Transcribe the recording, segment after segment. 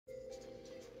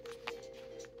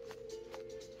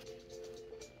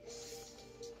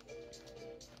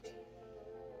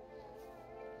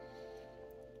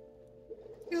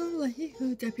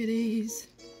Deputies.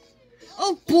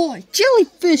 Oh boy,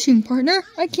 jellyfishing, partner.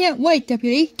 I can't wait,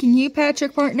 Deputy. Can you,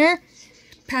 Patrick, partner?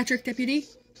 Patrick, Deputy.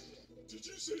 Did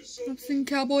you say something? Something,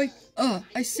 cowboy.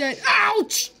 I said,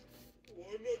 ouch! Well,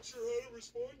 I'm not sure how to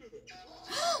respond to that.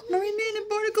 Marine Man and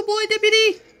Barnacle Boy,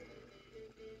 Deputy.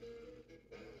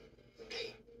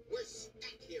 Hey, we're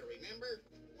stuck here, remember?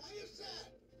 Why is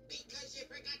that? Because you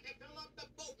forgot to fill up the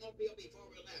boatmobile before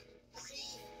we left.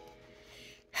 See?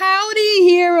 Howdy,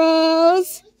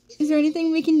 heroes. Is there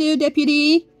anything we can do,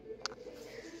 Deputy?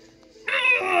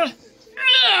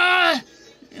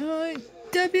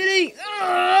 Deputy!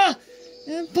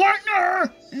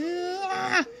 Partner!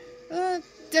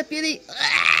 Deputy!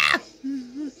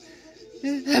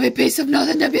 Heavy piece of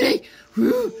nothing, Deputy!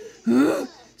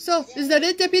 So, is that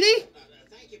it, Deputy?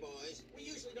 Thank you, boys. We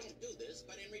usually don't do this,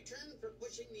 but in return for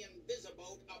pushing the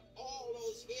Invisiboat up all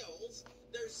those hills,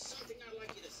 there's something I'd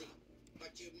like you to see.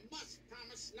 But you must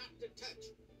promise not to touch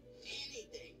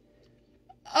anything.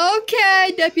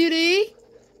 Okay, Deputy.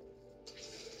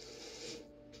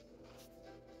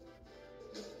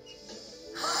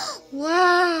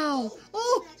 Wow!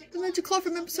 Oh, the magic claw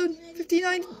from episode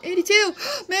 5982.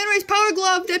 Man Ray's power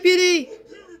glove, Deputy. Pair of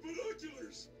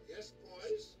binoculars. Yes,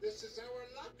 boys, this is our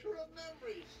locker of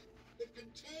memories. It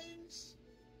contains...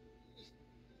 I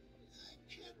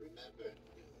can't remember.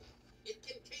 It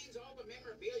contains all the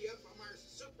memorabilia from our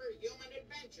superhuman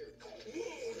adventures.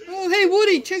 Oh, hey,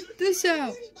 Woody, check this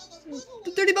out.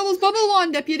 The 30 Bubbles Bubble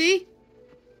Wand, Deputy.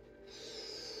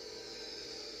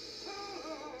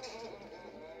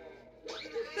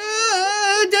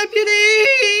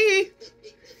 Deputy!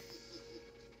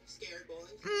 Scared,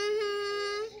 boys?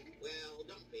 Mm-hmm. Well,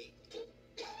 don't be.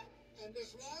 And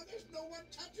as long as no one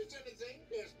touches anything,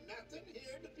 there's nothing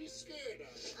here to be scared of.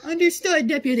 Understood,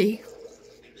 Deputy. And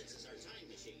this is our time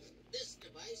machine. This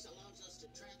device allows us to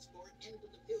transport into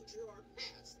the future or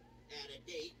past at a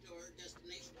date or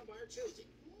destination of our choosing.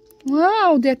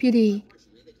 Wow, Deputy.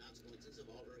 Unfortunately, the consequences of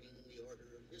altering the order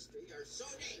of history are so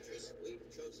dangerous, we've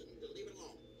chosen to leave it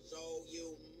alone. So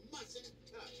you mustn't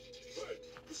touch. Hey,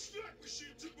 the snack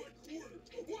machine took my quarter.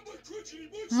 I want my crunchity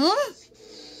munchies. Huh?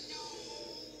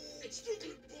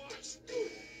 Stupid box. Really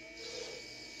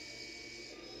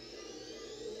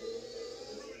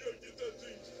gotta get that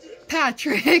thing fixed.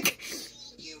 Patrick.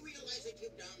 You realize what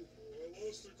you've done? I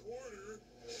lost a quarter.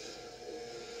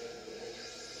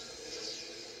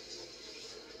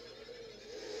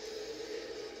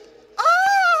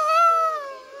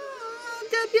 Oh,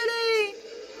 Deputy.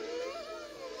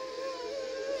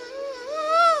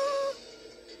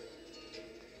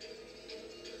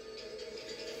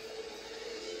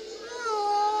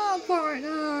 Oh,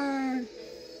 partner.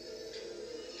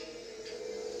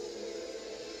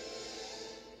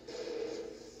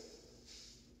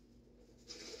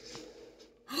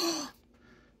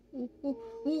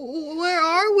 Where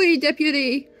are we,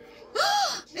 Deputy?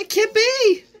 It can't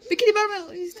be! Bikini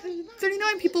Bottom,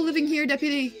 39 people living here,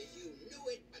 Deputy. You knew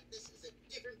it, but this is a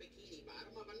different Bikini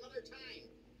Bottom of another time.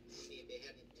 See, if you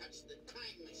hadn't touched the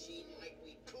time machine like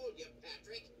we told you,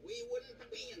 Patrick, we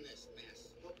wouldn't be in this mess.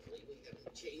 Hopefully we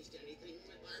haven't changed anything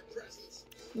with our presence.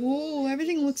 Whoa,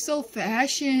 everything looks so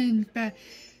fashioned.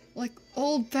 Like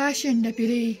old-fashioned,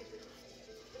 Deputy.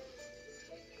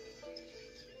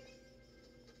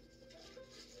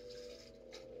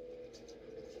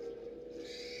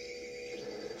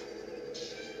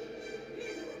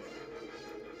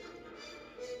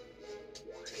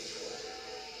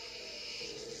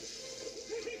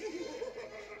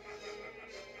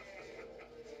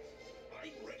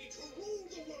 I'm ready to rule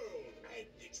the world and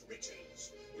its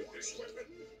riches. With this weapon,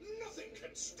 nothing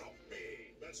can stop me.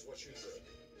 That's what you said.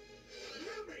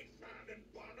 Mermaid Man and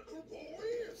Barnacle Boy.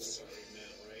 Sorry,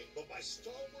 Man Ray, but my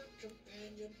stalwart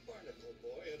companion Barnacle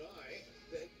Boy and I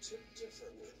beg to differ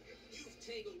with you. You've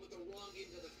tangled with the wrong end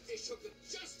of the fishhook of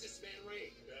justice, Man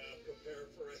Ray. Now prepare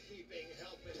for a heaping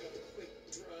helping of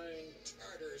quick-drying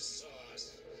tartar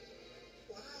sauce.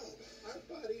 Wow, our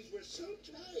bodies were so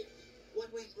tight. What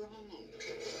went wrong?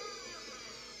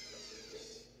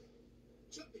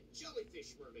 Jumping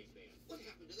jellyfish, Mermaid Man. What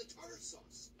happened to the tartar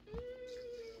sauce?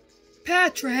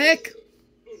 Patrick!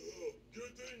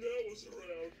 Good thing that was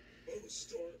around. I was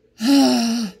starving. But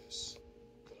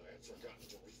I had forgotten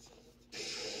to refill it.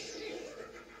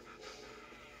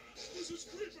 This is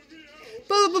creeping me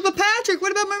out. But Patrick,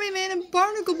 what about Mermaid Man and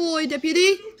Barnacle Boy, Deputy?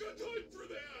 I don't got time for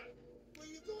that. Where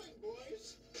you going,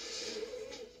 boys?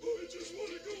 I just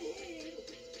want to go home.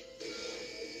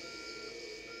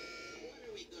 When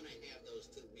are we gonna have those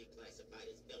two reclassified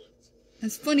as villains?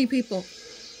 As funny people.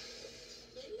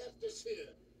 They left us here.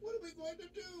 What are we going to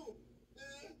do?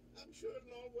 I'm sure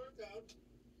it'll all work out.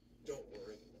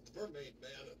 Mermaid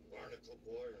Man and Barnacle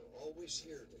Boy are always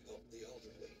here to help the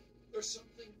elderly. There's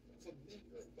something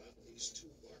familiar about these two.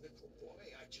 Barnacle Boy,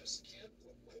 I just can't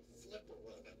put my flipper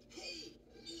on it. Hey,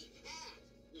 neat hat.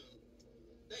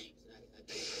 Thanks.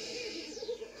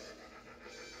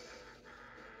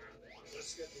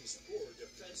 Let's get these poor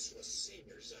defenseless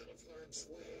seniors out of harm's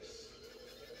way.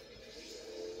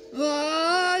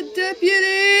 Ah,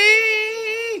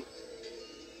 deputy!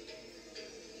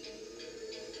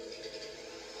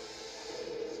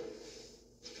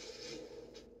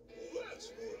 That's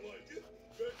more like it.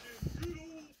 Back in good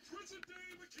old present-day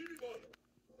Bikini Bottom.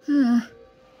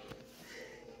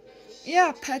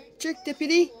 Yeah, Patrick,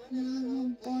 deputy.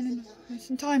 Born in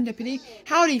recent time, deputy.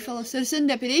 Howdy, fellow citizen,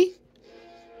 deputy.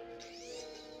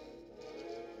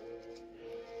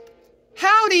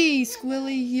 Howdy,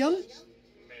 Squilliam.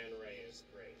 Man Ray is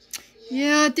great.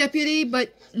 Yeah, deputy,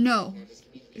 but no.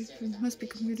 It must be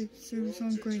computer service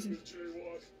on crazy.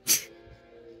 Jaywalk.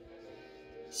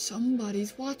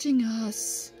 Somebody's watching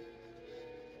us.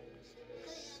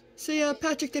 Say,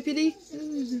 Patrick, deputy, is there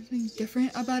anything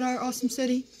different about our awesome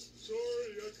city? Sorry,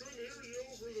 I couldn't hear you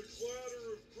over the clatter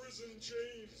of prison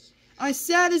chains. I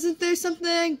said, isn't there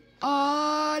something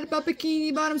odd about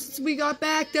Bikini Bottom since we got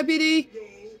back, deputy? No.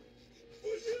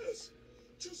 But yes.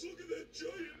 Just look at that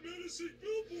giant menacing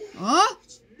billboard. Huh?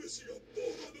 It's missing a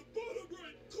bolt on the bottom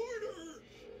right corner.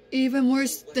 Even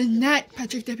worse than that,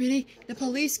 Patrick, deputy. The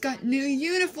police got new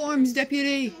uniforms,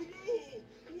 deputy. Oh no.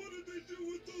 What did they do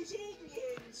with those old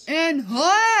ones? And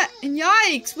what? And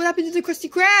yikes! What happened to the Krusty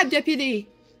Krab, deputy?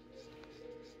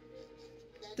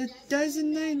 The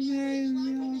dozen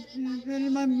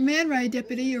my Man Ray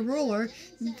deputy, a ruler,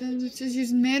 which is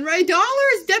using Man Ray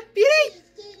dollars, deputy.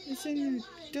 It's a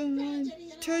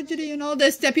tragedy and all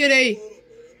this, deputy.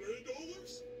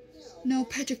 No,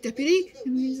 Patrick, deputy. It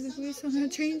means that we somehow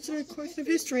changed the course of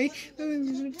history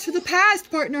to the past,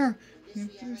 partner.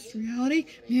 First reality,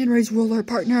 Man Ray's ruler,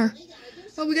 partner.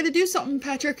 Oh, we gotta do something,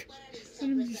 Patrick.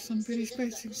 Some pretty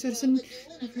spicy citizen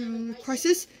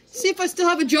crisis. See if I still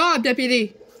have a job, deputy.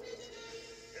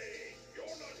 Hey, you're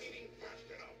not eating fast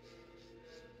enough.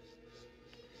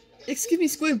 Excuse me,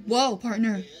 Squid. Whoa,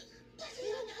 partner.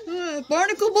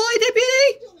 Barnacle Boy,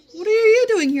 deputy. What are you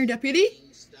doing here, deputy?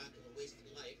 Stock of a wasted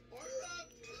life.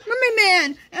 Mermaid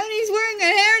Man, and he's wearing a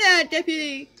hairnet,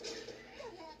 deputy.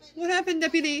 What happened,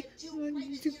 deputy?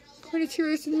 Quite a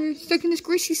tourist and you're stuck in this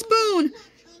greasy spoon.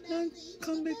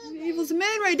 Combat evil's a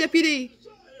Man Ray, deputy.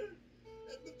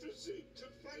 And the physique to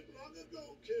fight long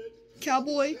ago, kid.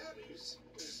 Cowboy. Daddies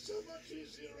is so much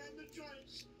easier on the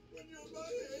joints when you're my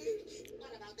age.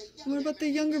 What about the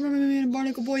younger Mermaid Man and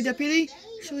Barnacle Boy, deputy?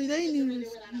 Surely they knew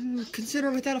to consider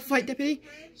without a fight, deputy.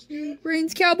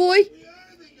 Brains, cowboy. We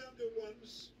are the younger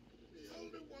ones. The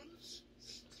older ones.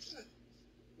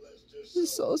 Let's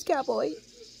just So's cowboy.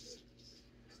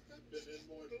 have been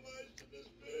immortalized in this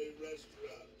very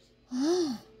restaurant.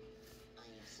 Oh,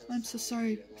 I'm so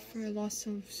sorry for the loss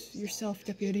of yourself,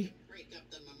 deputy. Break up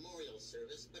the memorial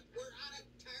service, but we're out of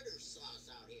tartar sauce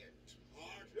out here.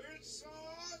 Tartar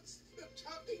sauce? The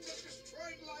topping that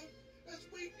destroyed life as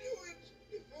we knew it.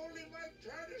 If only my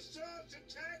tartar sauce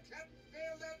attack hadn't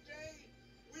failed that day,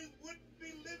 we wouldn't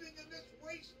be living in this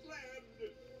wasteland.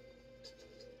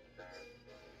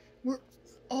 We're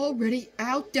already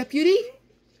out, deputy?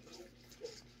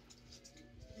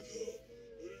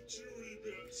 Chewy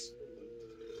bits.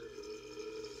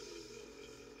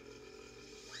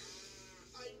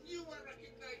 I knew I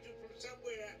recognized you from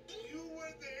somewhere. You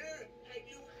were there, and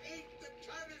you ate the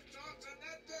tartar sauce on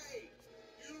that day.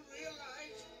 You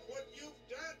realize what you've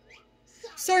done?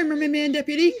 Sorry, Mermaid Man,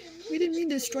 deputy. We didn't mean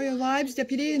to destroy your lives,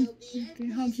 deputy, and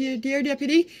help you, dear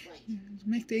deputy.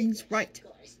 Make things right.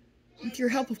 With your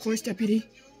help, of course, deputy. You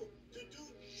to do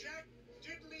jack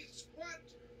diddly squat.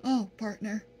 Oh,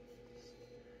 partner.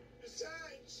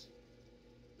 Besides,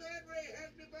 Man Ray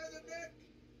had me by the neck.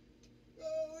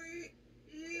 Oh,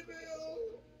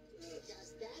 evil.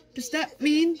 Does that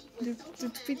mean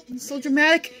it's so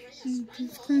dramatic? You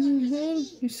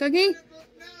suggy?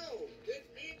 No, it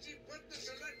means he put this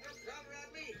electro collar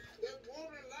on me that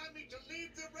won't allow me to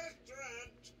leave the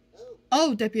restaurant.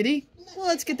 Oh, deputy. Well,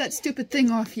 let's get that stupid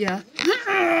thing off ya.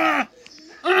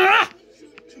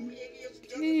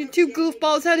 You two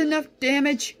goofballs had enough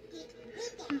damage.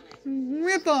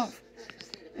 Rip off.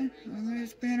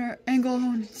 Where's Banner? Angle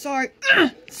on. Sorry.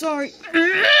 Sorry.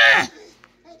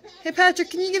 Hey, Patrick,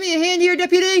 can you give me a hand here,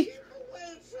 deputy?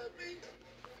 Away from me.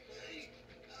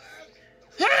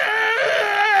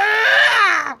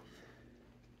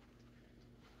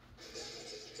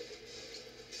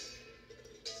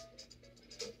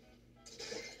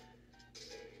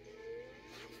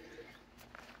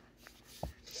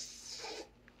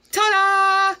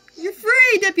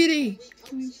 Deputy!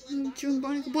 Can we move Joe and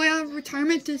Barnacle Boy out of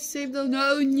retirement to save the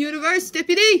known universe,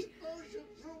 Deputy?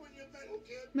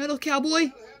 Metal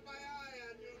Cowboy?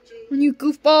 And you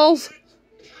goofballs?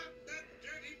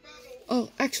 Oh,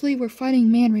 actually, we're fighting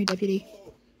Man Ray, Deputy.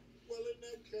 Well, in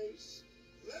that case,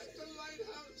 let the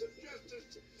lighthouse of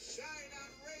justice shine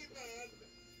on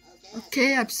Rayman.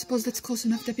 Okay, I suppose that's close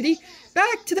enough, Deputy.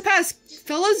 Back to the past,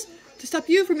 fellas, to stop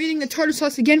you from eating the tartar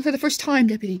sauce again for the first time,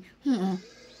 Deputy.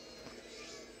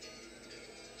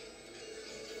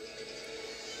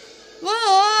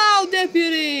 Whoa,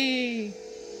 Deputy!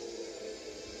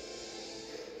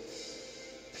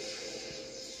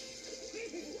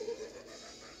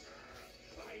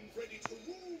 I'm ready to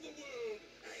rule the world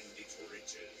and its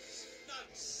riches. Not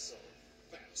so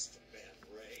fast, Man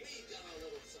Ray. We got a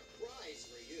little surprise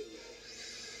for you.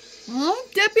 Huh,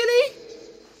 Deputy?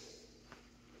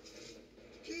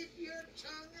 Keep your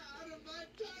tongue out of my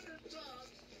tartar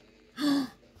sauce.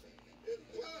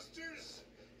 Imposters!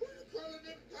 Who you call an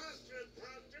imposter,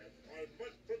 imposter? I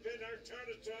must prevent our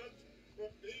tartar sauce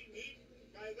from being eaten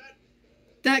by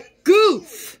That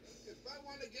goof! If I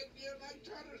want to get near my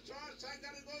tartar sauce, I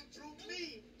gotta go through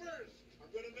me first.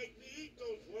 I'm gonna make me eat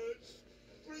those words.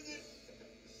 Bring it.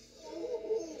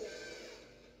 Ooh.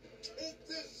 Take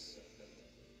this.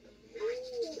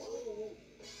 Ooh.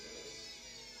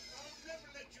 I'll never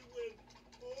let you win.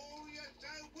 Oh, yes,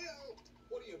 I will.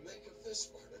 What do you make of this,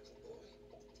 Barnacle Boy?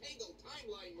 Tangled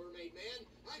timeline, Mermaid Man.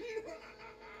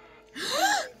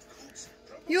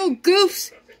 You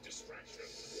goofs! Perfect distraction.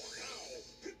 Now,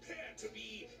 prepare to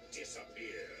be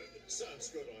disappeared. Sounds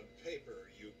good on paper,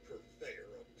 you purveyor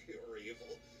of pure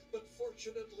evil. But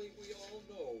fortunately, we all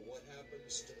know what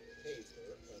happens to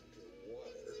paper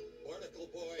underwater. Barnacle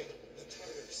Boy, the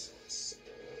tartar sauce.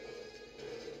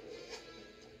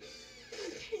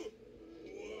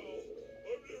 Wow,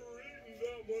 I've never eaten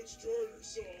that much tartar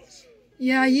sauce.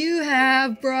 Yeah, you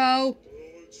have, bro. Oh,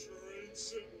 it sure ain't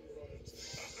sitting right.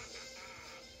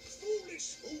 Foolish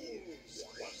fools!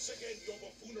 Once again, your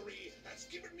buffoonery has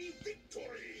given me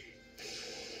victory.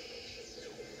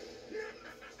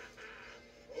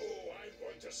 Oh, I'm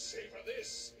going to savor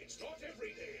this. It's not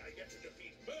every day I get to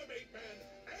defeat Mermaid Man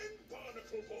and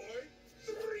Barnacle Boy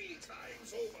 3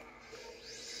 times over.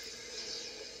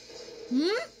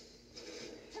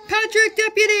 Patrick,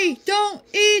 Deputy, don't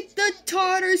eat the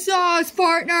tartar sauce,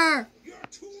 partner! You're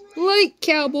too Late,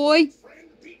 cowboy. friend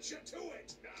beat you to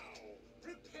it. Now,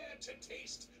 prepare to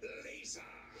taste laser.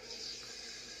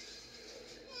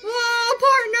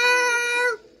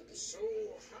 Oh, partner! So,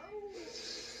 how...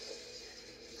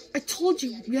 I told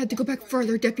you we had to go back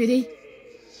further, Deputy.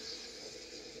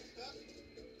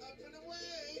 Up and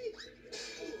away.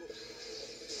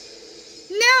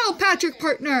 Now, Patrick,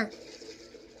 partner!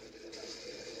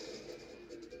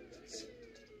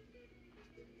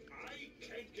 I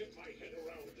can't get my head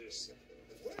around this.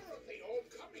 Where are they all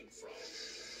coming from?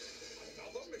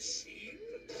 Another machine?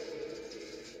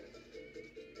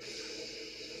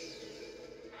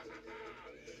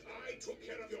 I took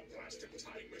care of your plastic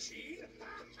time machine.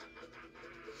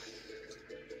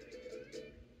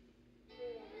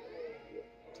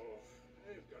 Oh,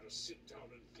 I've got to sit down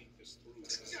and think this through.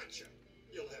 Gotcha!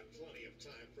 You'll have plenty of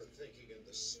time for thinking in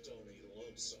the stony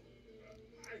lonesome.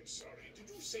 I'm sorry, did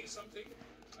you say something?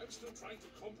 I'm still trying to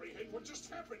comprehend what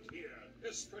just happened here.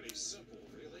 It's pretty simple,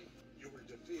 really. You were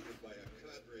defeated by a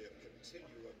cadre of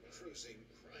continuum cruising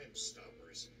Crime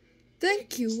Stoppers.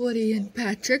 Thank you, Woody and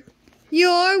Patrick.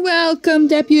 You're welcome,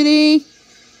 Deputy.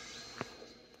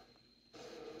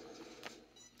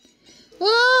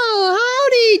 Oh,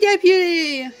 howdy,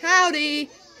 Deputy. Howdy.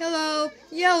 Hello.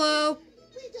 Yellow.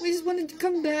 We just wanted to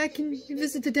come back and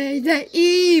visit the day that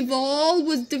evil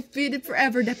was defeated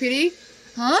forever, Deputy.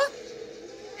 Huh?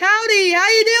 Howdy. How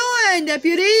you doing,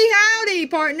 Deputy? Howdy,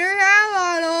 partner.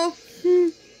 Hello.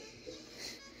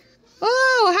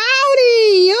 Oh,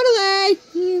 howdy.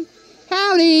 Yodelay.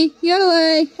 Howdy.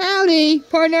 Yodelay. Howdy,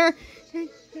 partner.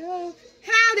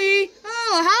 Howdy.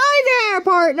 Oh, hi there,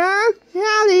 partner.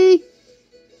 Howdy.